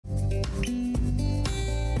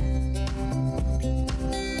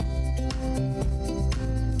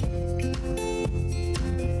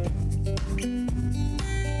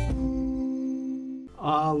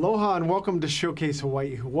Aloha and welcome to Showcase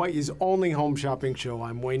Hawaii, Hawaii's only home shopping show.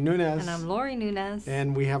 I'm Wayne Nunez. And I'm Lori Nunez.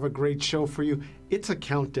 And we have a great show for you. It's a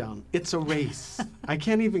countdown. It's a race. I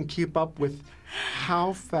can't even keep up with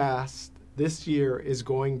how fast this year is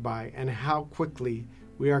going by and how quickly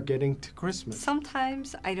we are getting to Christmas.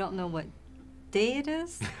 Sometimes I don't know what day it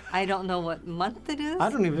is. I don't know what month it is. I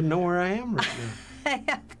don't even know where I am right now. I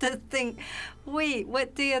have to think, wait,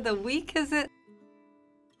 what day of the week is it?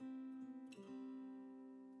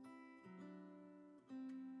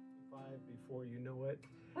 Before you know it.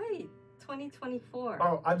 Wait, 2024.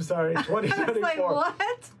 Oh, I'm sorry, 2024. I was like,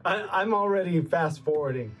 what? I'm already fast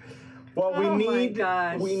forwarding. Well, Oh my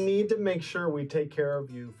gosh. we need to make sure we take care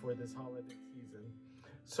of you for this holiday season.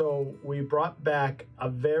 So we brought back a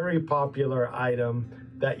very popular item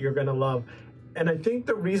that you're going to love. And I think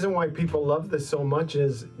the reason why people love this so much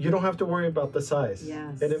is you don't have to worry about the size.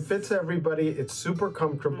 Yes. And it fits everybody. It's super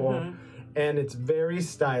comfortable and it's very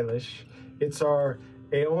stylish. It's our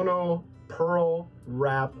Eono pearl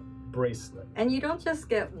wrap bracelet. And you don't just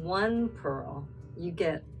get one pearl, you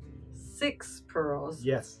get 6 pearls.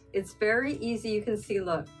 Yes. It's very easy. You can see,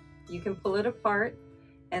 look, you can pull it apart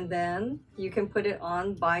and then you can put it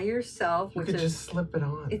on by yourself. You could just slip it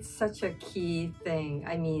on. It's such a key thing.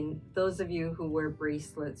 I mean, those of you who wear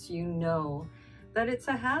bracelets, you know that it's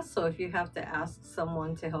a hassle if you have to ask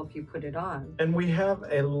someone to help you put it on. And we have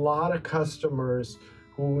a lot of customers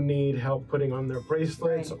who need help putting on their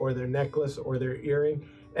bracelets or their necklace or their earring,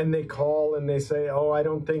 and they call and they say, oh, I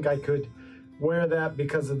don't think I could wear that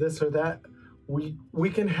because of this or that. We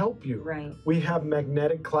can help you. Right. We have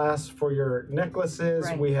magnetic clasps for your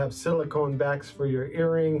necklaces, we have silicone backs for your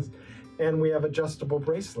earrings, and we have adjustable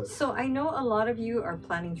bracelets. So I know a lot of you are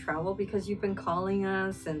planning travel because you've been calling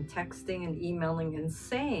us and texting and emailing and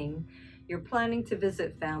saying you're planning to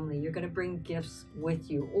visit family, you're going to bring gifts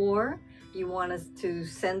with you, or you want us to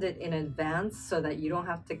send it in advance so that you don't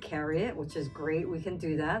have to carry it, which is great. We can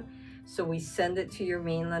do that. So we send it to your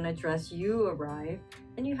mainland address, you arrive,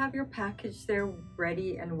 and you have your package there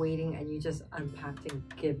ready and waiting, and you just unpack and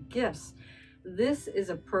give gifts. This is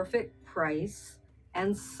a perfect price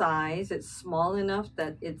and size. It's small enough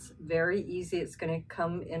that it's very easy. It's going to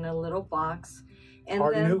come in a little box. And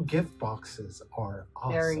our then, new gift boxes are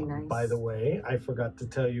awesome. Very nice. By the way, I forgot to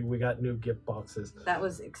tell you, we got new gift boxes. That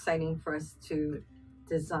was exciting for us to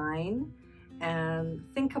design and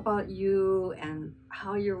think about you and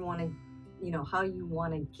how you want to, how you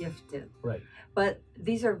want to gift it. Right. But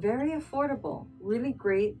these are very affordable, really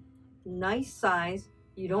great, nice size.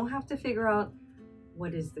 You don't have to figure out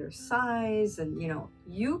what is their size, and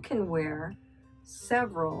you can wear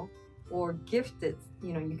several or gift it.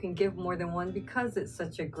 You can give more than one because it's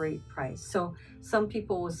such a great price. So some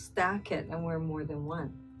people will stack it and wear more than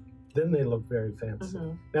one. Then they look very fancy.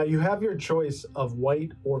 Now you have your choice of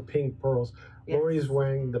white or pink pearls. Yes. Lori's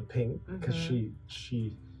wearing the pink because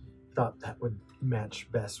she thought that would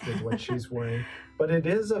match best with what she's wearing. But it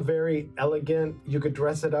is a very elegant, you could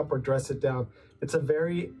dress it up or dress it down. It's a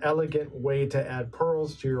very elegant way to add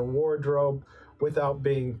pearls to your wardrobe without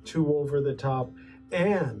being too over the top.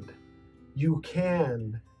 And you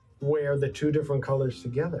can wear the 2 different colors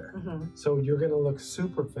together. So you're going to look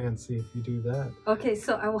super fancy if you do that. Okay,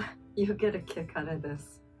 so you'll get a kick out of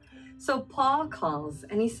this. So Paul calls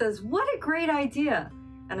and he says, what a great idea.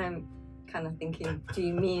 And I'm kind of thinking, do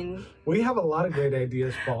you mean... We have a lot of great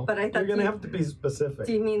ideas, Paul. But I thought you're going to have to be specific.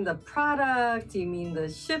 Do you mean the product? Do you mean the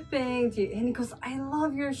shipping? And he goes, I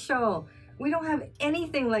love your show. We don't have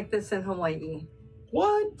anything like this in Hawaii.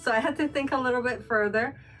 What? So I had to think a little bit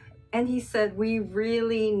further. And he said, we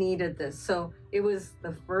really needed this. So it was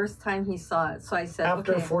the first time he saw it. So I said,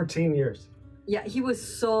 After 14 years. Yeah, he was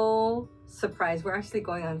so surprised. We're actually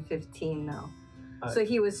going on 15 now. So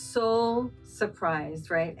he was so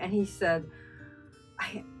surprised, right? And he said,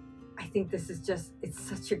 I think this is just, it's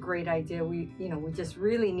such a great idea. We just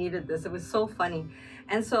really needed this. It was so funny.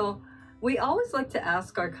 And so we always like to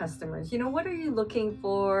ask our customers, what are you looking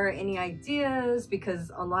for? Any ideas? Because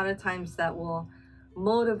a lot of times that will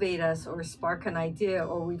motivate us or spark an idea,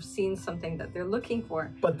 or we've seen something that they're looking for.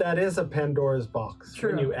 But that is a Pandora's box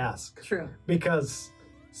when you ask. True. Because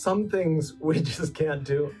some things we just can't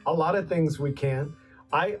do. A lot of things we can.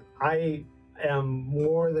 I am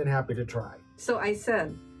more than happy to try. So I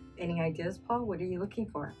said, any ideas, Paul? What are you looking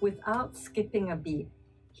for? Without skipping a beat,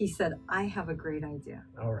 he said, I have a great idea.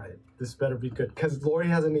 All right. This better be good. Because Lori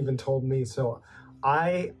hasn't even told me, so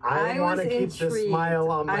I want to keep this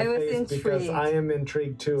smile on my face because I am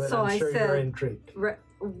intrigued too, and so I'm sure you're intrigued.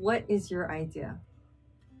 What is your idea?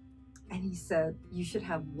 And he said, you should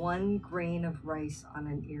have 1 grain of rice on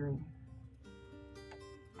an earring.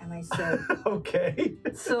 And I said, Okay.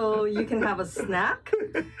 so you can have a snack?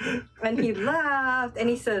 And he laughed and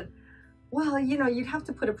he said, well, you know, you'd have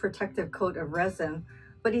to put a protective coat of resin.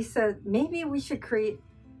 But he said, maybe we should create,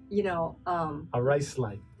 you know, a rice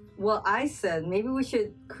slide. well, I said, maybe we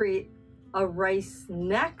should create a rice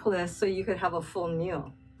necklace so you could have a full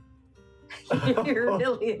meal. You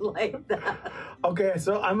really like that. Okay,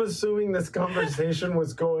 so I'm assuming this conversation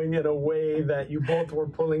was going in a way that you both were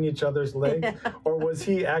pulling each other's legs, or was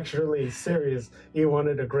he actually serious? He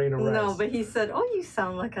wanted a grain of rice. No, but he said, "Oh, you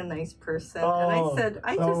sound like a nice person," Oh, and I said,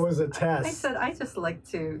 "I so just." it was a test. I said, "I just like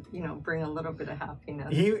to, you know, bring a little bit of happiness."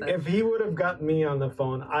 If he would have gotten me on the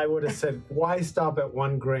phone, I would have said, "Why stop at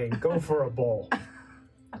one grain? Go for a bowl."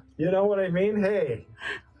 You know what I mean? Hey,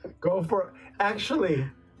 go for. Actually,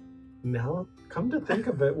 now come to think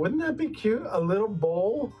of it, wouldn't that be cute? A little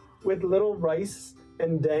bowl with little rice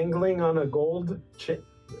and dangling on a gold chain.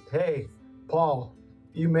 Hey, Paul,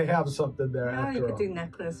 you may have something there yeah, after you could all. do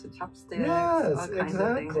necklace with chopsticks, Yes, all kinds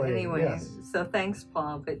exactly. of things. Anyway, yes. so thanks,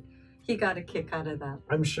 Paul, but he got a kick out of that.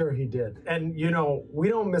 I'm sure he did. And, you know, we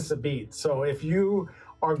don't miss a beat. So if you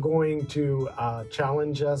are going to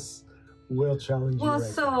challenge us, we'll challenge you Well, right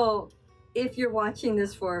so if you're watching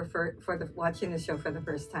this watching the show for the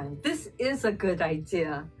first time, this is a good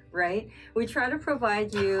idea, right? We try to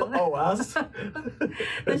provide you Oh, us?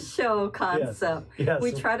 the show concept. Yes.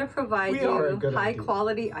 We try to provide We are a you good high idea.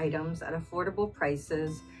 quality items at affordable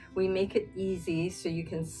prices. We make it easy so you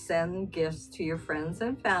can send gifts to your friends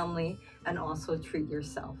and family and also treat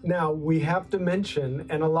yourself. Now, we have to mention,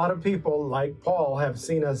 and a lot of people like Paul have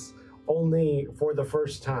seen us only for the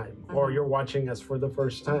first time, or you're watching us for the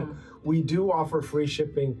first time. We do offer free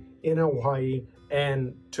shipping in Hawaii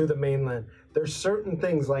and to the mainland. There's certain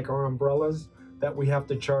things like our umbrellas that we have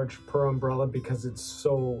to charge per umbrella because it's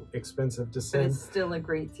so expensive to But send. it's still a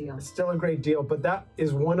great deal. It's still a great deal, but that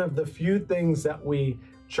is one of the few things that we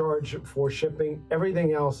charge for shipping.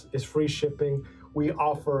 Everything else is free shipping. We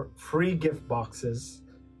offer free gift boxes,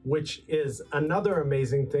 which is another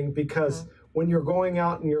amazing thing because when you're going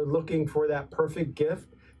out and you're looking for that perfect gift,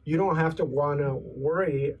 you don't have to want to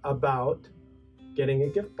worry about getting a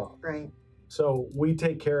gift box. Right. So we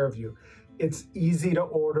take care of you. It's easy to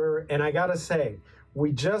order. And I got to say,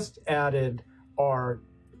 we just added our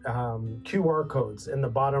QR codes in the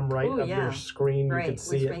bottom right of your screen. Right, you can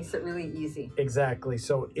see which it. makes it really easy. Exactly.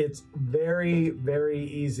 So it's very, very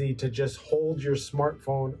easy to just hold your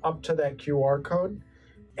smartphone up to that QR code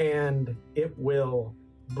and it will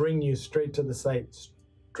bring you straight to the site,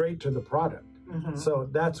 straight to the product. So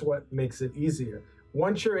that's what makes it easier.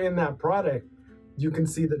 Once you're in that product, you can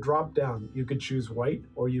see the drop down. You could choose white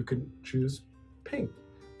or you can choose pink.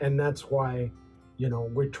 And that's why, you know,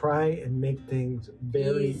 we try and make things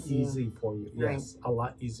very easy for you. Yes, a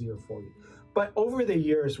lot easier for you. But over the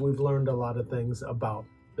years, we've learned a lot of things about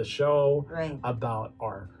the show, about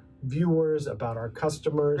our viewers, about our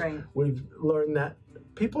customers. We've learned that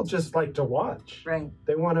people just like to watch.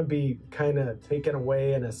 They want to be kind of taken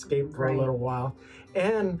away and escape for a little while.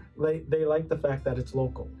 And they like the fact that it's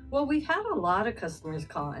local. Well, we've had a lot of customers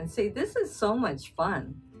call and say, this is so much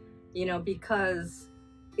fun, you know, because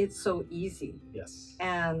it's so easy. Yes.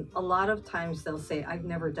 And a lot of times they'll say, I've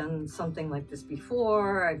never done something like this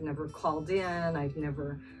before. I've never called in. I've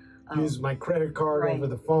never used my credit card over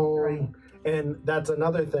the phone. And that's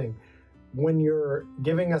another thing. When you're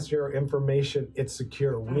giving us your information, it's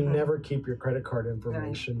secure. We never keep your credit card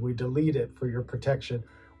information. We delete it for your protection.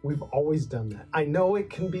 We've always done that. I know it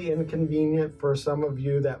can be inconvenient for some of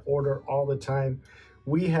you that order all the time.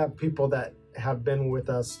 We have people that have been with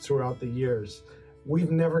us throughout the years. We've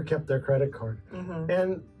never kept their credit card.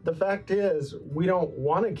 And the fact is, we don't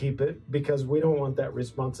want to keep it because we don't want that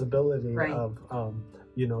responsibility of,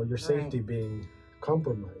 you know, your safety being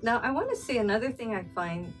compromised. Now, I want to say another thing I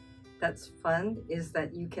find that's fun is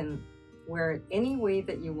that you can wear it any way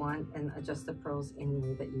that you want and adjust the pearls any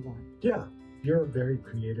way that you want. Yeah, you're very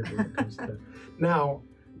creative when it comes to that. Now,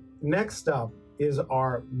 next up is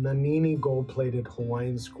our Nanini gold-plated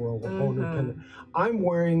Hawaiian scroll Eono pendant. I'm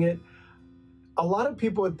wearing it. A lot of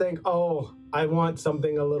people would think, oh, I want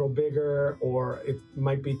something a little bigger or it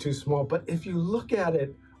might be too small. But if you look at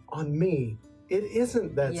it on me, it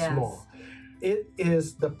isn't that small. It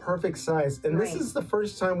is the perfect size. And this is the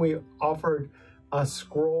first time we offered a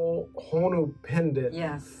scroll Honu pendant.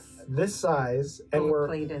 This size. And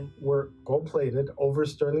we're gold-plated over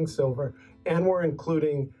sterling silver. And we're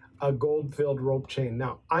including a gold-filled rope chain.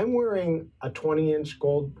 Now, I'm wearing a 20-inch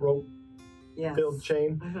gold rope filled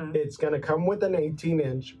chain. It's going to come with an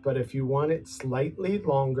 18-inch. But if you want it slightly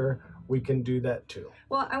longer, we can do that too.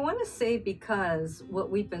 Well, I want to say because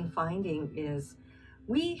what we've been finding is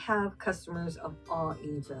we have customers of all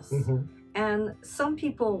ages. Mm-hmm. And some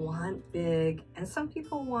people want big and some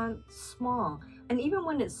people want small. And even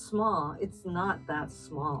when it's small, it's not that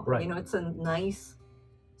small. Right. You know, it's a nice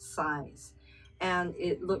size. And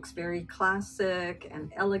it looks very classic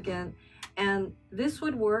and elegant. And this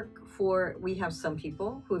would work for, we have some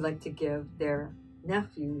people who like to give their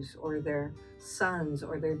nephews or their sons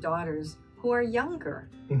or their daughters who are younger.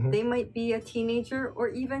 Mm-hmm. They might be a teenager or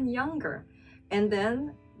even younger. And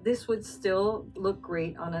then this would still look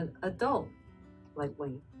great on an adult like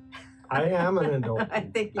Wayne. I am an adult. I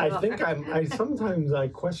think I sometimes I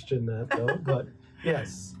question that though, but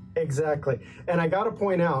yes, exactly. And I got to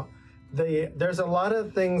point out, there's a lot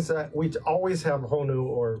of things that we always have honu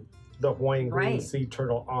or the Hawaiian green sea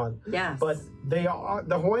turtle on. Yes. But the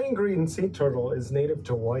Hawaiian green sea turtle is native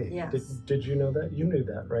to Hawaii. Yes. Did you know that? You knew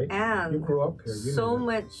that, right? And you grew up here. You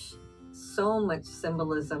so much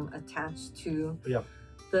symbolism attached to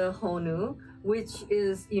the honu, which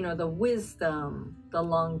is, you know, the wisdom, the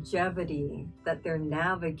longevity, that they're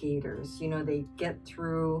navigators. You know, they get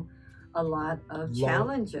through a lot of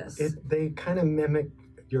challenges. They kind of mimic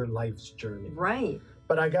your life's journey. Right.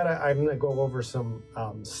 But I'm gonna go over some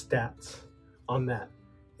stats on that.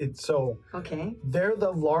 Okay. They're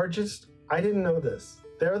the largest. I didn't know this.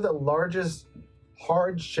 They're the largest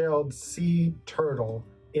hard-shelled sea turtle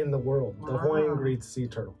in the world. Wow. The Hawaiian green sea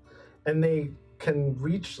turtle, and they can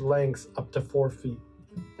reach lengths up to 4 feet.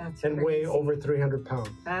 That's and crazy. weigh over 300 pounds.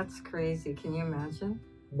 That's crazy. Can you imagine?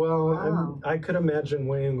 Well, Wow. I could imagine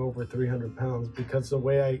weighing over 300 pounds because the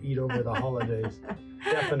way I eat over the holidays.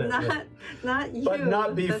 Definitely. Not you. But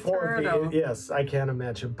not before. Yes, I can't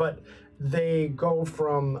imagine. But they go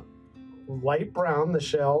from light brown, the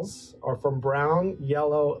shells, or from brown,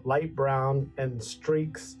 yellow, light brown, and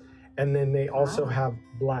streaks. And then they also have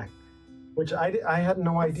black, which I had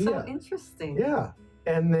no idea. So interesting. Yeah.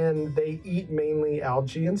 And then they eat mainly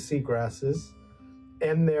algae and seagrasses.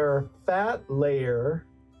 And their fat layer,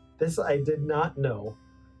 this I did not know,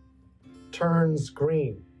 turns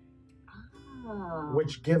green.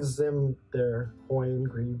 Which gives them their Hawaiian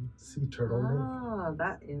green sea turtle name. Oh,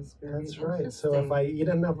 that is very interesting. That's right. So if I eat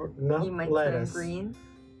enough you might lettuce, turn green.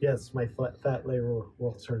 Yes, my fat layer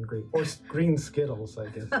will turn green. Or green Skittles, I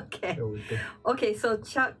guess. Okay. Okay, so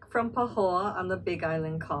Chuck from Pahoa on the Big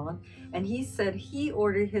Island called, and he said he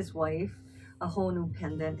ordered his wife a honu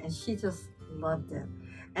pendant, and she just loved it.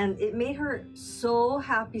 And it made her so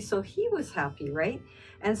happy, so he was happy, right?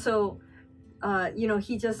 And so, you know,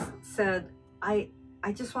 he just said, I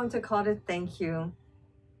just wanted to call to thank you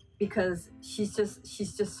because she's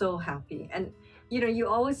just so happy. And you know, you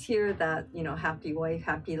always hear that, you know, happy wife,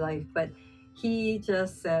 happy life, but he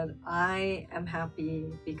just said, I am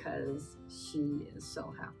happy because she is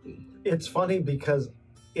so happy. It's funny because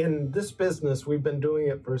in this business, we've been doing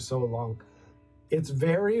it for so long. It's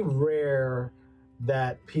very rare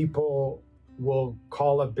that people will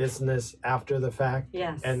call a business after the fact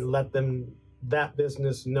and let that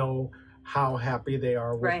business know how happy they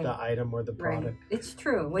are with the item or the product. Right. It's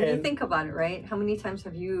true. When you think about it, right? How many times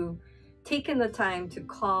have you taken the time to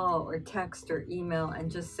call or text or email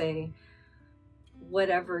and just say,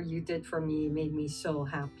 whatever you did for me made me so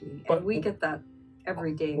happy? And we get that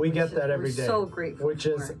every day. We get that every day. We're so grateful. Which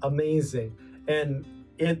is amazing. And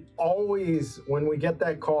it always, when we get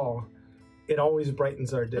that call, it always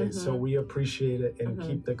brightens our day. So we appreciate it and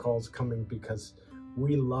keep the calls coming because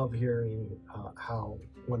we love hearing how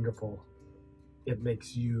wonderful it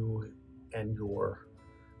makes you and your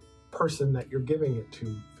person that you're giving it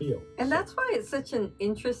to feel. And that's why it's such an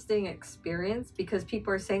interesting experience, because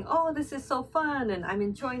people are saying, oh, this is so fun and I'm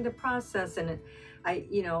enjoying the process and I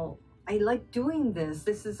like doing this.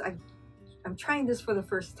 I'm trying this for the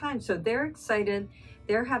first time. So they're excited.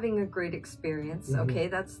 They're having a great experience. Okay,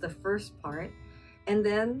 that's the first part. And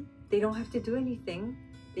then they don't have to do anything.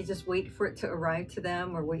 They just wait for it to arrive to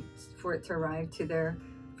them or wait for it to arrive to their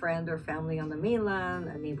friend or family on the mainland,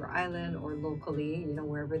 a neighbor island, or locally, you know,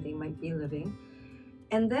 wherever they might be living.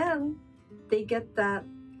 And then they get that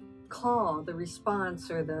call, the response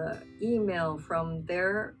or the email from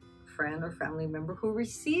their friend or family member who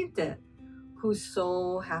received it, who's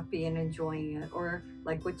so happy and enjoying it. Or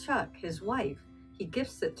like with Chuck, his wife, he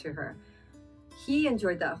gifts it to her. He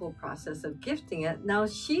enjoyed that whole process of gifting it. Now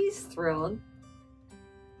she's thrilled.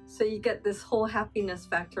 So you get this whole happiness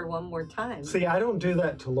factor one more time. See, I don't do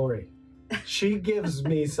that to Lori. She gives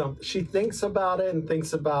me something. She thinks about it,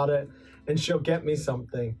 and she'll get me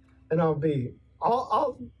something. And I'll be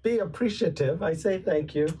appreciative. I say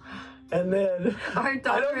thank you. And then Our I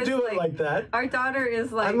daughter don't is do it like that. Our daughter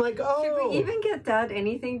is like, I'm like, should oh. we even get Dad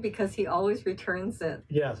anything? Because he always returns it.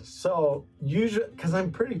 Yes. So usually, because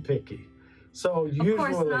I'm pretty picky. So usually. Of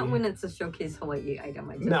course, not when it's a Showcase Hawaii item.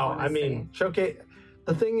 I just No, wanna I mean, say. Showcase.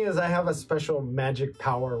 The thing is, I have a special magic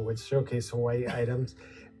power with Showcase Hawaii items.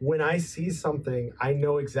 When I see something, I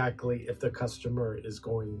know exactly if the customer is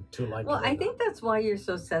going to like it. Well, or I not. think that's why you're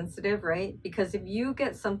so sensitive, right? Because if you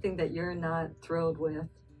get something that you're not thrilled with,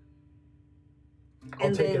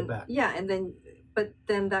 I'll take it back. Yeah, but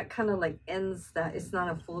then that kind of like ends that. It's not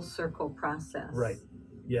a full circle process. Right.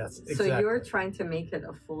 Yes, exactly. So you're trying to make it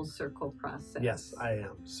a full circle process. Yes, I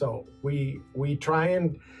am. So we try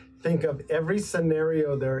and think of every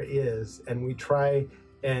scenario there is, and we try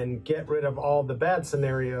and get rid of all the bad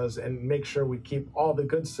scenarios and make sure we keep all the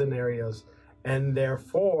good scenarios. And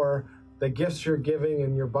therefore, the gifts you're giving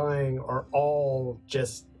and you're buying are all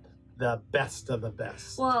just the best of the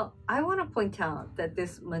best. Well, I want to point out that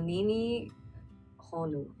this Manini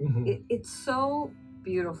Honu, it's so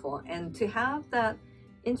beautiful. And to have that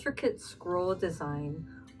intricate scroll design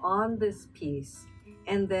on this piece,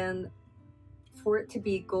 and then for it to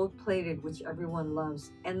be gold plated, which everyone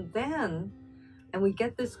loves, and we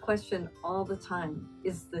get this question all the time,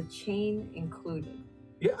 is the chain included?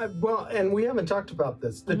 Yeah, well, and we haven't talked about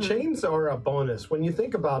this. The chains are a bonus. When you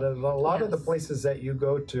think about it, a lot of the places that you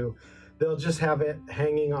go to, they'll just have it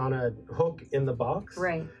hanging on a hook in the box.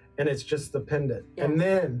 Right. And it's just the pendant. Yes. And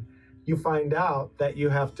then you find out that you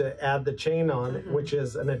have to add the chain on, which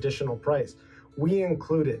is an additional price. We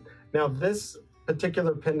include it. Now, this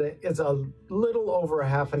particular pendant is a little over a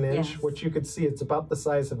half an inch, which you could see it's about the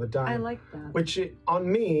size of a dime. I like that. Which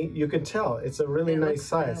on me, you can tell it's a really nice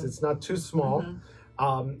size. Good. It's not too small,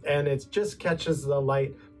 and it just catches the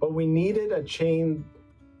light. But we needed a chain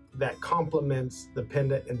that complements the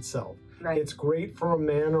pendant itself. Right. It's great for a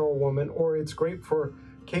man or a woman, or it's great for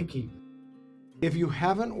keiki. If you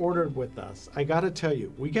haven't ordered with us, I got to tell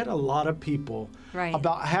you, we get a lot of people. Right.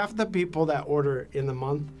 About half the people that order in the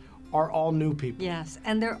month are all new people. Yes,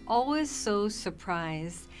 and they're always so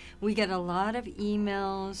surprised. We get a lot of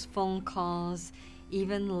emails, phone calls,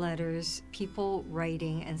 even letters, people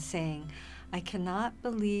writing and saying, I cannot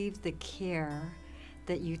believe the care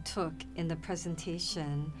that you took in the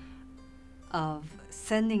presentation of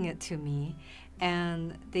sending it to me.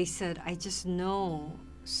 And they said, I just know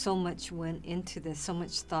so much went into this, so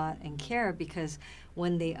much thought and care, because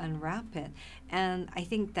when they unwrap it. And I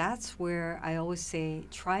think that's where I always say,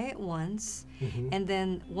 try it once, and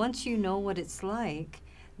then once you know what it's like,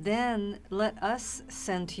 then let us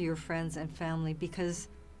send to your friends and family, because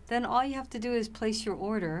then all you have to do is place your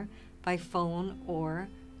order by phone or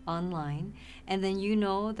online, and then you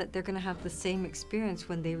know that they're going to have the same experience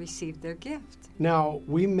when they receive their gift. Now,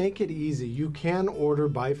 we make it easy. You can order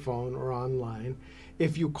by phone or online.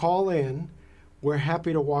 If you call in, we're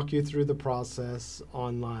happy to walk you through the process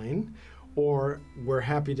online, or we're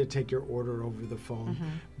happy to take your order over the phone.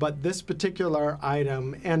 But this particular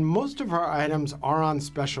item, and most of our items are on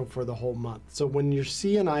special for the whole month. So when you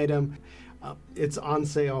see an item, it's on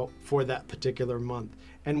sale for that particular month.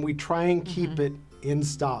 And we try and keep it in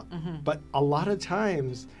stock. But a lot of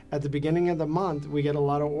times at the beginning of the month, we get a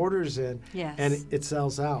lot of orders in, and it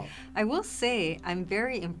sells out. I will say I'm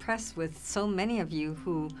very impressed with so many of you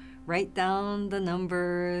who write down the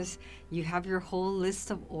numbers. You have your whole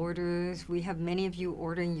list of orders. We have many of you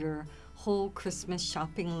ordering your whole Christmas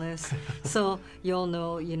shopping list. So you'll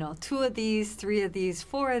know, 2 of these, 3 of these,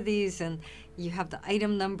 4 of these, and you have the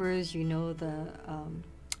item numbers, you know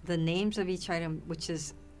the names of each item, which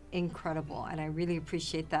is incredible, and I really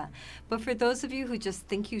appreciate that. But for those of you who just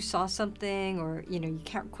think you saw something, or you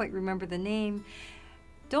can't quite remember the name,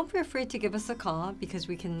 don't be afraid to give us a call, because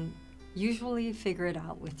we can usually figure it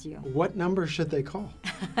out with you. What number should they call?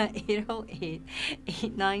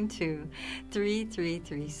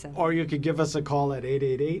 808-892-3337. Or you could give us a call at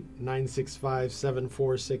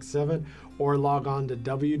 888-965-7467, or log on to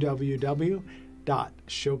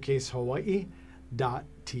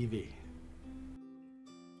www.showcasehawaii.tv.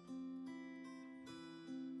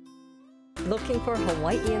 Looking for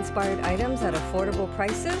Hawaii-inspired items at affordable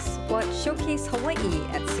prices? Watch Showcase Hawaii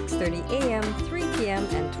at 6:30 a.m., 3 p.m.,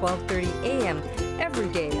 and 12:30 a.m. every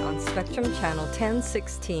day on Spectrum Channel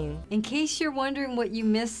 1016. In case you're wondering what you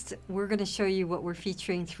missed, we're going to show you what we're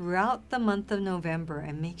featuring throughout the month of November,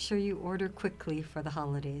 and make sure you order quickly for the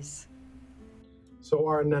holidays. So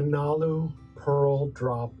our Nanalu pearl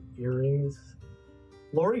drop earrings,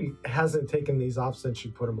 Lori hasn't taken these off since she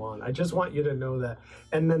put them on. I just want you to know that.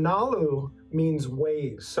 And Nanalu means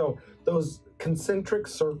waves. So those concentric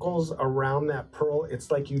circles around that pearl,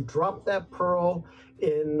 it's like you drop that pearl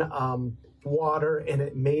in water, and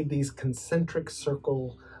it made these concentric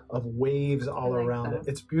circle of waves all around it.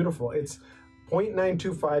 It's beautiful. It's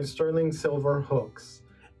 0.925 sterling silver hooks,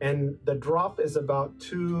 and the drop is about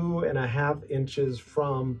 2.5 inches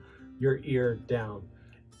from your ear down.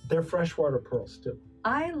 They're freshwater pearls too.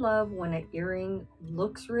 I love when an earring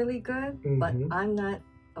looks really good, but I'm not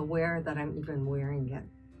aware that I'm even wearing it.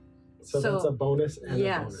 So that's a bonus and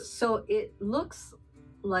a bonus. So it looks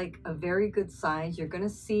like a very good size. You're going to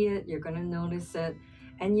see it, you're going to notice it,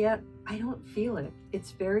 and yet I don't feel it. It's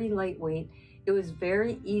very lightweight. It was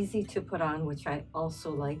very easy to put on, which I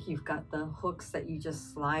also like. You've got the hooks that you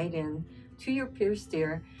just slide in to your pierced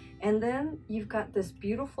ear, and then you've got this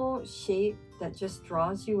beautiful shape that just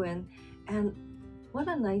draws you in. And what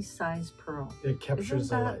a nice size pearl. It captures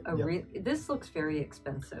the light. This looks very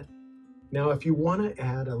expensive. Now, if you want to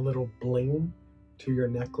add a little bling to your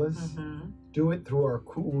necklace, do it through our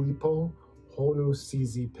Ku'uipo Honu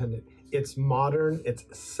CZ pendant. It's modern, it's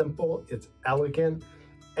simple, it's elegant,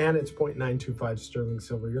 and it's 0.925 sterling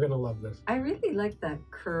silver. You're going to love this. I really like that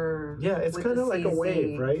curve. Yeah, it's kind of like a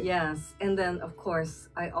wave, right? Yes. And then, of course,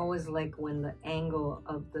 I always like when the angle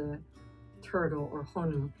of the turtle or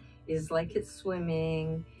Honu is like it's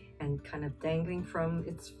swimming and kind of dangling from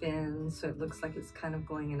its fins. So it looks like it's kind of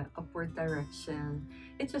going in an upward direction.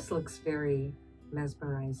 It just looks very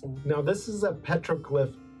mesmerizing. Now, this is a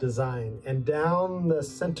petroglyph design, and down the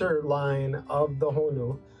center line of the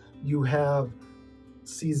Honu, you have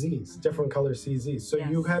CZs, different color CZs. So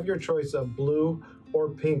you have your choice of blue or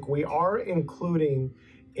pink. We are including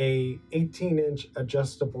a 18-inch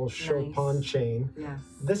adjustable Chopin chain. Yes.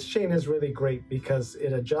 This chain is really great because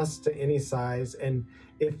it adjusts to any size, and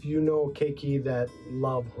if you know keiki that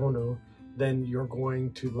love Honu, then you're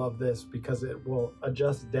going to love this because it will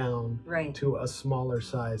adjust down to a smaller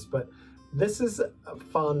size. But this is a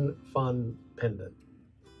fun pendant.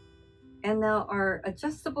 And now our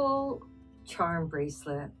adjustable charm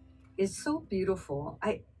bracelet is so beautiful.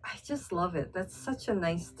 I just love it. That's such a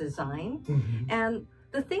nice design. And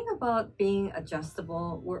the thing about being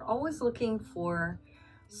adjustable, we're always looking for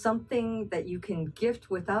something that you can gift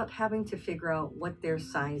without having to figure out what their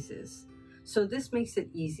size is. So this makes it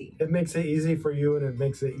easy. It makes it easy for you, and it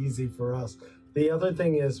makes it easy for us. The other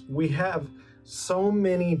thing is we have so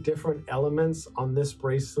many different elements on this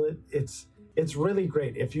bracelet. It's really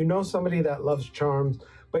great. If you know somebody that loves charms,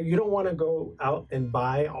 but you don't want to go out and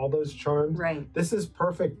buy all those charms, this is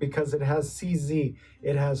perfect because it has CZ,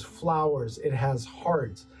 it has flowers, it has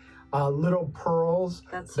hearts, little pearls.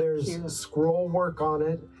 There's cute scroll work on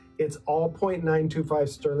it. It's all 0.925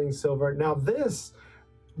 sterling silver. Now this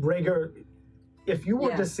regular, if you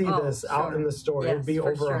were to see this out in the store, it'd be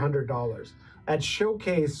over $100. At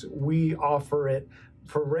Showcase, we offer it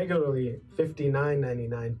for regularly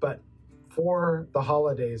 $59.99, but for the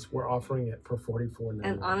holidays, we're offering it for $44.99.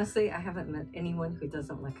 And honestly, I haven't met anyone who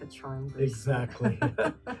doesn't like a charm bracelet. Exactly.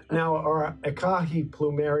 Now, our Ekahi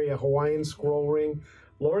Plumeria Hawaiian scroll ring,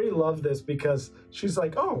 Lori loved this because she's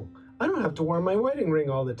like, oh, I don't have to wear my wedding ring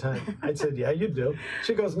all the time. I said, yeah, you do.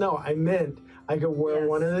 She goes, no, I meant I could wear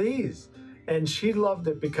one of these. And she loved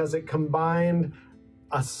it because it combined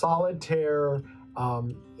a solitaire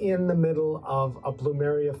in the middle of a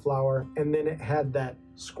plumeria flower, and then it had that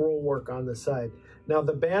scroll work on the side. Now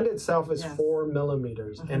the band itself is 4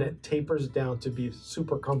 millimeters, and it tapers down to be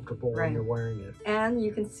super comfortable when you're wearing it. And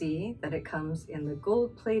you can see that it comes in the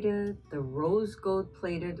gold plated, the rose gold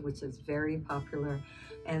plated, which is very popular,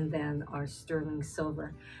 and then our sterling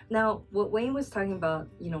silver. Now, what Wayne was talking about,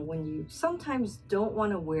 you know, when you sometimes don't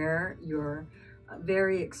want to wear your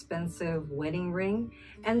very expensive wedding ring,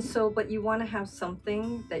 and so, but you want to have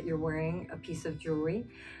something that you're wearing, a piece of jewelry.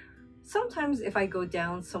 Sometimes if I go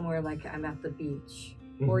down somewhere, like I'm at the beach,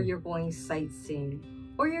 or you're going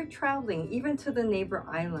sightseeing, or you're traveling even to the neighbor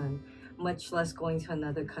island, much less going to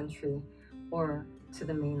another country or to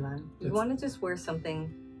the mainland, you want to just wear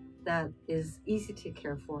something that is easy to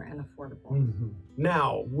care for and affordable.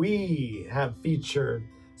 Now, we have featured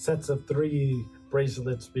sets of 3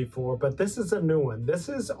 bracelets before, but this is a new one. This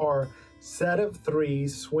is our set of 3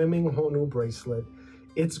 swimming Honu bracelet.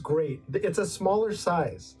 It's great. It's a smaller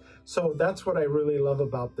size. So that's what I really love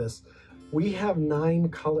about this. We have 9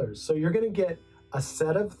 colors. So you're going to get a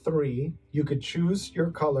set of 3. You could choose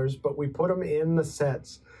your colors, but we put them in the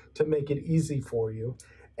sets to make it easy for you.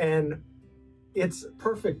 And it's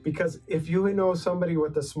perfect because if you know somebody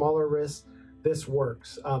with a smaller wrist, this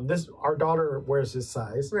works. Our daughter wears this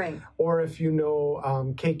size. Or if you know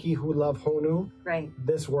keiki who love Honu,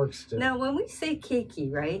 this works too. Now, when we say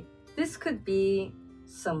keiki, this could be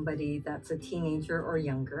somebody that's a teenager or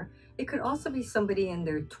younger. It could also be somebody in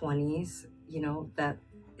their 20s, that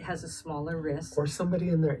has a smaller wrist. Or somebody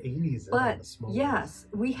in their 80s that have a But smaller yes,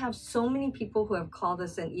 we have so many people who have called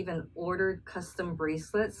us and even ordered custom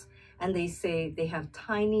bracelets, and they say they have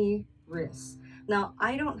tiny wrists. Now,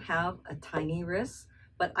 I don't have a tiny wrist,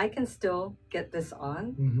 but I can still get this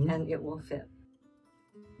on and it will fit.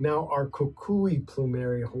 Now our Kukui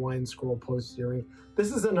Plumeria Hawaiian scroll post earring.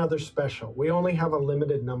 This is another special. We only have a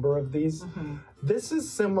limited number of these. This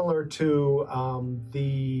is similar to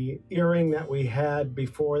the earring that we had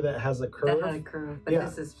before that has a curve. That had a curve, but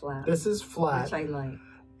this is flat. This is flat. Which I like.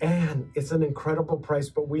 And it's an incredible price,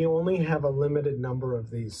 but we only have a limited number of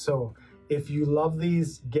these. So if you love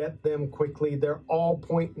these, get them quickly. They're all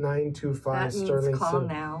 0.925 sterling call silver.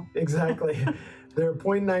 now. Exactly. They're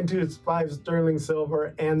 0.925 sterling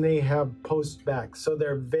silver, and they have post back. So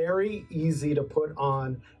they're very easy to put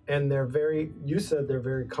on, and they're you said they're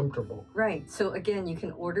very comfortable. Right. So again, you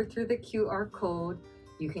can order through the QR code.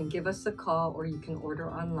 You can give us a call, or you can order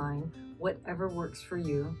online, whatever works for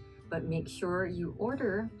you. But make sure you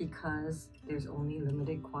order because there's only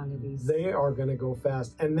limited quantities. They are going to go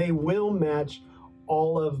fast, and they will match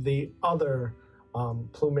all of the other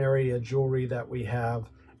Plumeria jewelry that we have.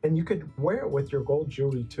 And you could wear it with your gold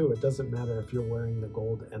jewelry too. It doesn't matter if you're wearing the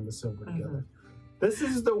gold and the silver together. This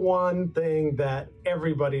is the one thing that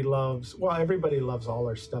everybody loves. Well, everybody loves all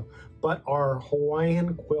our stuff, but our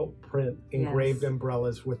Hawaiian quilt print engraved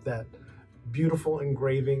umbrellas with that beautiful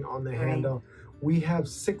engraving on the handle. We have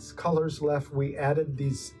 6 colors left. We added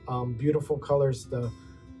these beautiful colors, the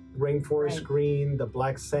rainforest green, the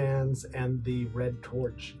black sands, and the red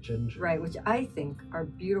torch ginger. Right, which I think are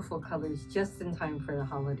beautiful colors just in time for the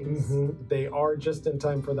holidays. They are just in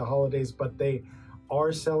time for the holidays, but they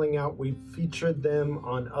are selling out. We've featured them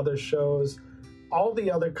on other shows. All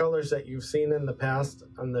the other colors that you've seen in the past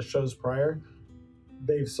on the shows prior,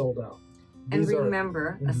 they've sold out. And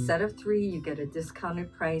remember, a set of 3, you get a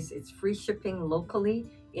discounted price. It's free shipping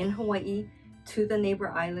locally in Hawaii to the neighbor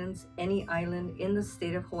islands, any island in the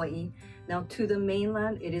state of Hawaii. Now, to the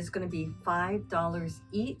mainland, it is going to be $5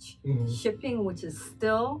 each shipping, which is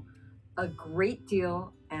still a great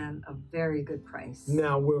deal and a very good price.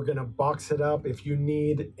 Now, we're going to box it up. If you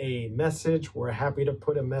need a message, we're happy to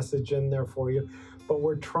put a message in there for you. But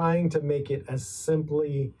we're trying to make it as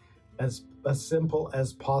simple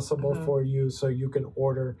as possible for you, so you can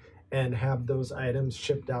order and have those items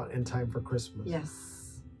shipped out in time for Christmas. Yes.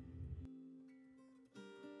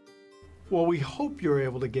 Well, we hope you're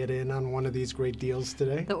able to get in on one of these great deals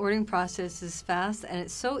today. The ordering process is fast and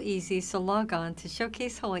it's so easy, so log on to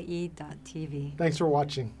showcasehawaii.tv. Thanks for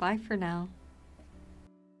watching. Bye for now.